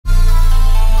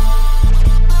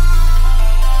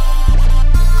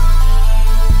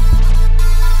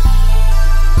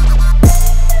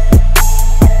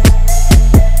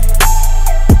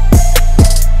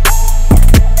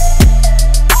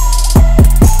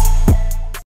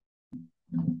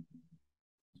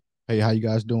Hey, how you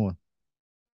guys doing?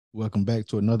 Welcome back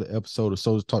to another episode of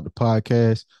Soldier Talk the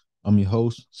Podcast. I'm your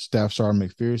host, Staff Sergeant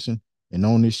McPherson, and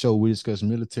on this show we discuss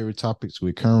military topics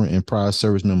with current and prior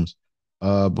service members.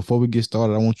 Before we get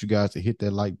started, I want you guys to hit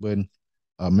that like button.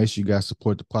 Make sure you guys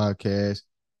support the podcast.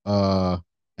 Uh,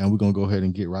 and we're gonna go ahead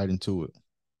and get right into it.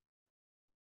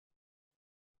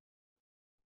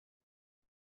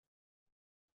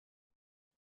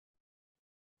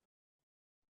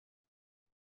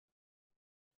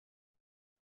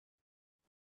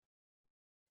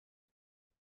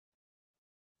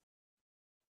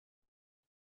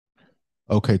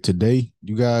 Okay, today,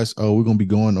 you guys, we're gonna be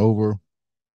going over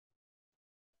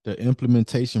the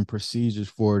implementation procedures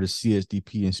for the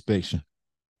CSDP inspection.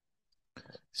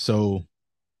 So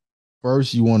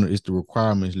first, you want to is the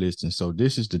requirements listing. So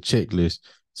this is the checklist.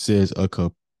 Says a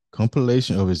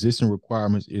compilation of existing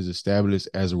requirements is established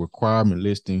as a requirement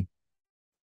listing.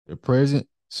 The present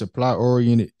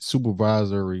supply-oriented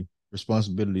supervisory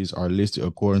responsibilities are listed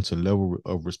according to level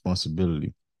of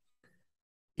responsibility.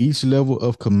 Each level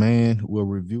of command will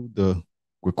review the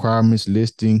requirements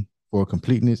listing for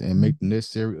completeness and make the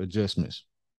necessary adjustments.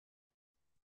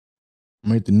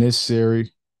 Make the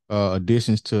necessary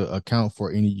additions to account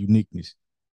for any uniqueness.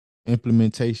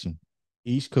 Implementation.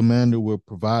 Each commander will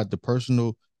provide the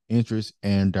personal interest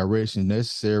and direction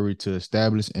necessary to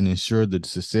establish and ensure the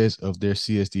success of their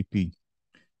CSDP.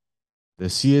 The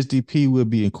CSDP will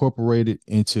be incorporated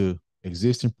into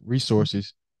existing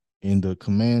resources in the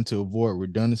command to avoid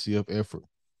redundancy of effort.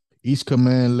 Each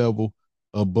command level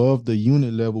above the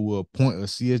unit level will appoint a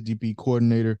CSDP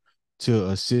coordinator to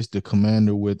assist the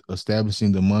commander with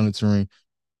establishing the monitoring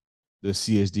the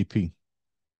CSDP.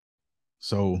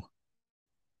 So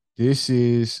this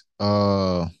is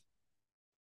the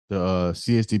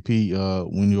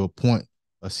CSDP, when you appoint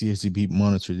a CSDP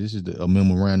monitor, this is a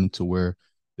memorandum to where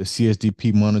the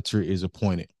CSDP monitor is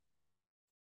appointed.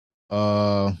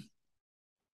 Uh,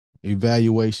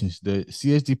 Evaluations. The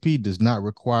CSDP does not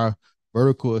require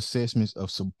vertical assessments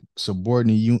of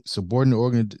subordinate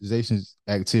organizations'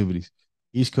 activities.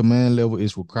 Each command level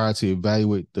is required to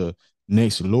evaluate the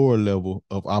next lower level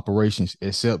of operations,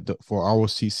 except for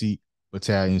ROTC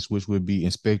battalions, which would be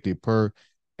inspected per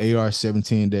AR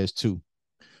 17-2.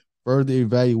 Further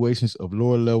evaluations of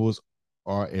lower levels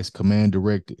are as command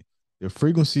directed. The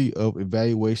frequency of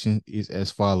evaluation is as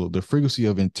follows. The frequency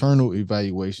of internal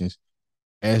evaluations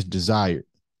as desired.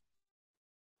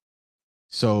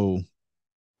 So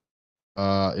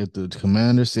if the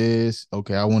commander says,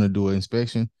 okay, I want to do an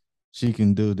inspection, she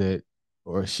can do that,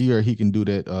 or she or he can do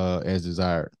that as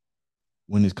desired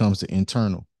when it comes to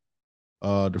internal.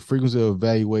 The frequency of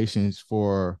evaluations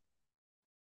for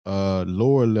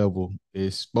lower level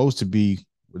is supposed to be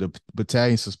the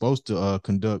battalions are supposed to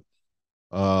conduct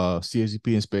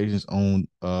CSDP inspections on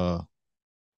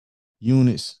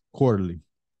units quarterly.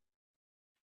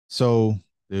 So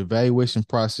the evaluation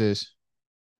process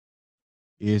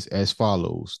is as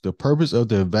follows. The purpose of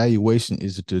the evaluation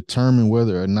is to determine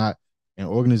whether or not an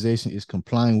organization is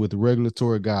complying with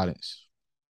regulatory guidance.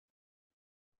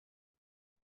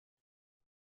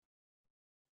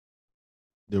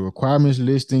 The requirements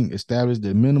listing establishes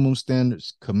the minimum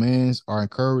standards. Commands are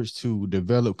encouraged to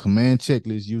develop command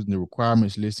checklists using the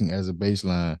requirements listing as a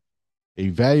baseline.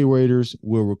 Evaluators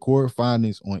will record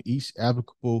findings on each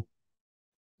applicable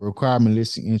requirement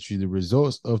listing entry. The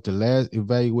results of the last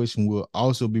evaluation will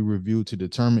also be reviewed to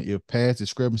determine if past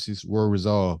discrepancies were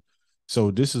resolved. So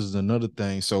this is another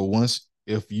thing. So once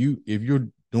if you're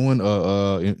doing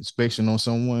a inspection on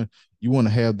someone, you want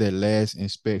to have that last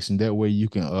inspection. That way you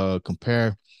can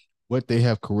compare what they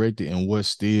have corrected and what's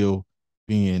still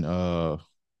being what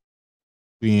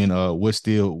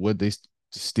they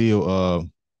still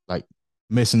like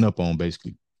messing up on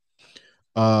basically.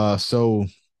 So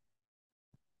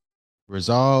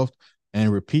resolved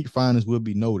and repeat findings will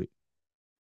be noted.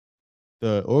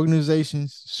 The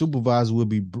organization's supervisor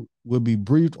will be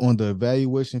briefed on the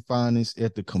evaluation findings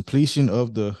at the completion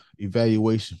of the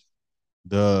evaluation.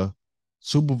 The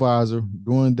supervisor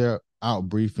during their out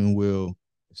briefing will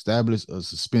establish a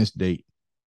suspense date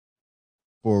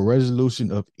for a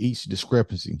resolution of each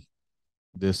discrepancy.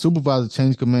 The supervisor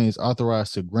change command is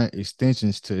authorized to grant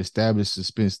extensions to the established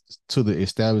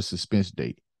suspense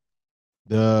date.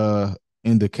 The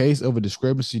In the case of a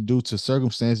discrepancy due to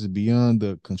circumstances beyond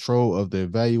the control of the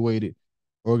evaluated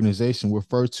organization,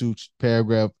 refer to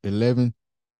paragraph 11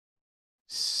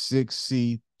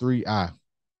 6C3I.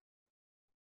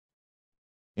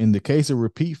 In the case of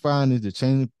repeat findings, the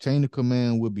chain of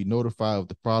command will be notified of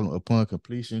the problem upon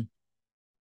completion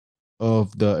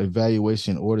of the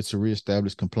evaluation in order to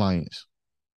reestablish compliance.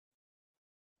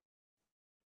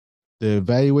 The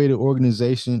evaluated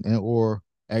organization and or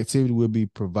activity will be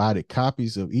provided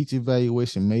copies of each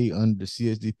evaluation made under the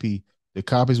CSDP. The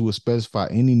copies will specify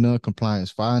any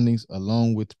non-compliance findings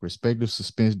along with prospective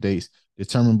suspense dates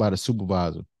determined by the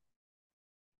supervisor.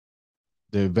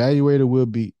 The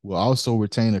evaluator will also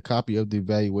retain a copy of the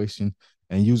evaluation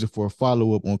and use it for a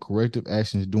follow-up on corrective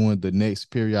actions during the next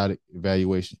periodic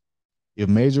evaluation. If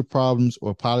major problems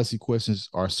or policy questions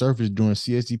are surfaced during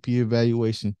CSDP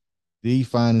evaluation, these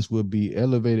findings will be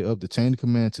elevated up the chain of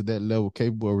command to that level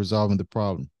capable of resolving the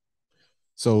problem.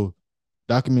 So,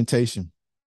 documentation.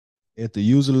 At the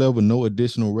user level, no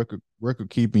additional record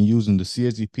keeping using the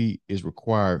CSDP is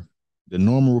required. The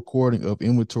normal recording of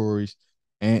inventories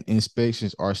and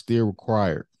inspections are still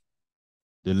required.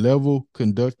 The level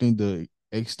conducting the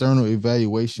external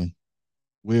evaluation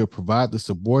will provide the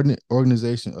subordinate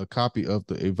organization a copy of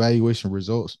the evaluation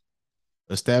results,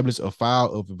 establish a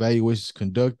file of evaluations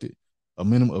conducted. A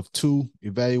minimum of 2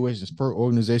 evaluations per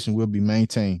organization will be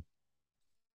maintained.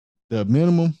 The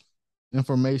minimum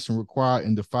information required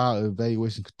in the file of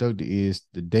evaluation conducted is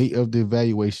the date of the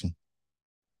evaluation,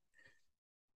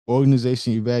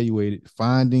 organization evaluated,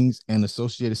 findings and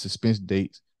associated suspense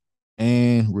dates,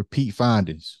 and repeat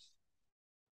findings.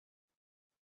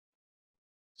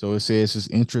 So it says it's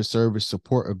intra-service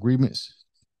support agreements.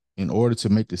 In order to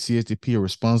make the CSDP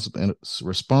a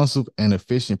responsive and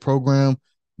efficient program,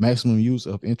 maximum use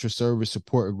of intra-service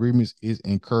support agreements is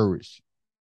encouraged.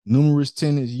 Numerous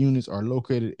tenants units are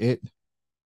located at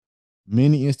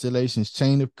many installations.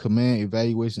 Chain of command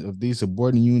evaluation of these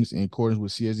subordinate units in accordance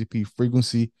with CSDP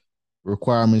frequency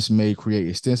requirements may create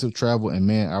extensive travel and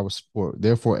man-hour support.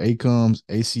 Therefore, ACOMs,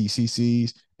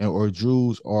 ACCCs, and or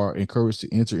DRUs are encouraged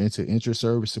to enter into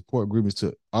inter-service support agreements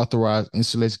to authorize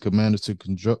installation commanders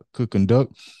to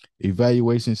conduct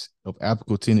evaluations of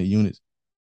applicable tenant units.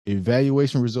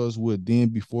 Evaluation results would then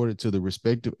be forwarded to the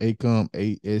respective ACOM,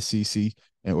 ASCC,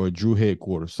 and or DRU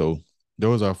headquarters. So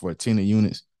those are for tenant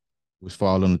units, which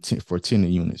fall on for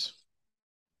tenant units.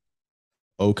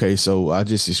 Okay, so I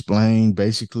just explained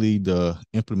basically the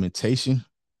implementation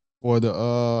for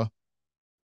the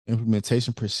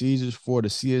implementation procedures for the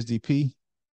CSDP.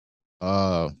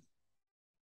 Let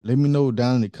me know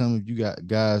down in the comments if you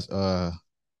guys got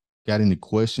any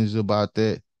questions about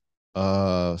that.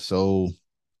 So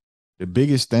the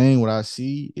biggest thing what I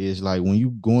see is like when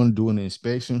you going to do an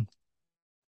inspection,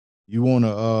 you want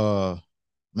to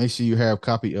make sure you have a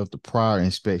copy of the prior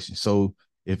inspection. So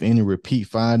if any repeat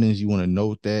findings, you want to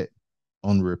note that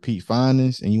on the repeat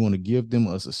findings, and you want to give them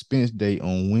a suspense date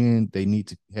on when they need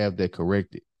to have that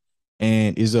corrected.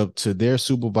 And it's up to their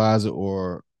supervisor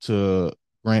or to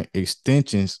grant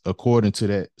extensions according to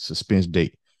that suspense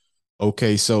date.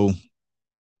 Okay, so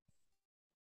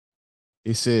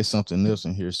it says something else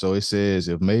in here. So it says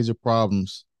if major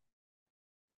problems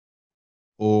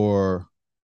or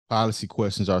policy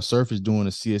questions are surfaced during the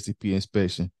CSDP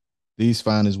inspection, these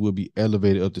findings will be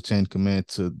elevated up the chain of command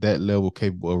to that level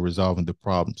capable of resolving the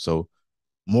problem. So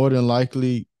more than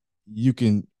likely, you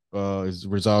can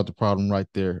resolve the problem right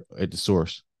there at the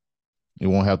source. It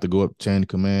won't have to go up chain of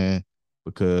command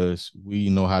because we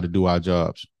know how to do our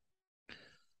jobs.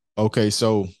 Okay,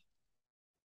 so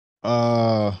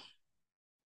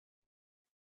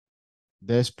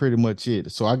that's pretty much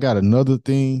it. So I got another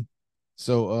thing.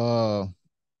 So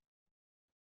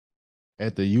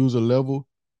at the user level,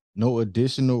 no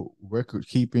additional record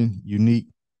keeping unique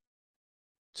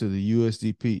to the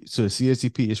USDP, so the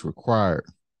CSDP is required.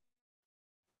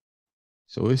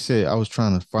 So it said, I was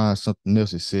trying to find something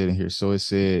else it said in here. So it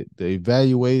said the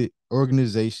evaluated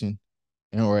organization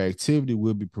and or activity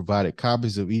will be provided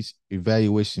copies of each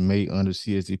evaluation made under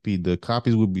CSDP. The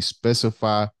copies will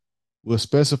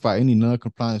specify any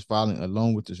non-compliance filing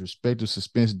along with its respective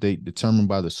suspense date determined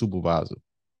by the supervisor.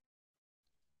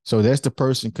 So that's the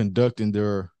person conducting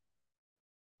their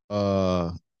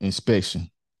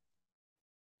inspection.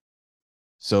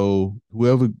 So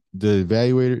whoever the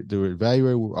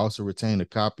evaluator will also retain a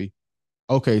copy.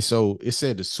 Okay, so it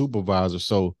said the supervisor.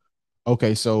 So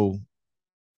okay, so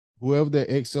whoever the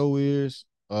XO is,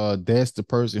 that's the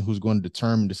person who's going to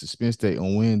determine the suspense date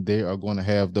on when they are going to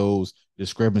have those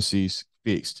discrepancies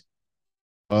fixed.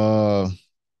 And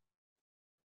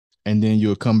then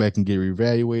you'll come back and get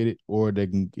reevaluated, or they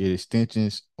can get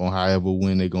extensions on however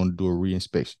when they're going to do a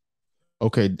reinspection.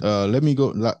 Okay, let me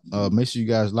go. Make sure you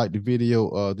guys like the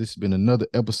video. This has been another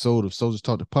episode of Soldiers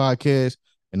Talk the Podcast,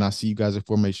 and I'll see you guys in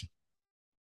formation.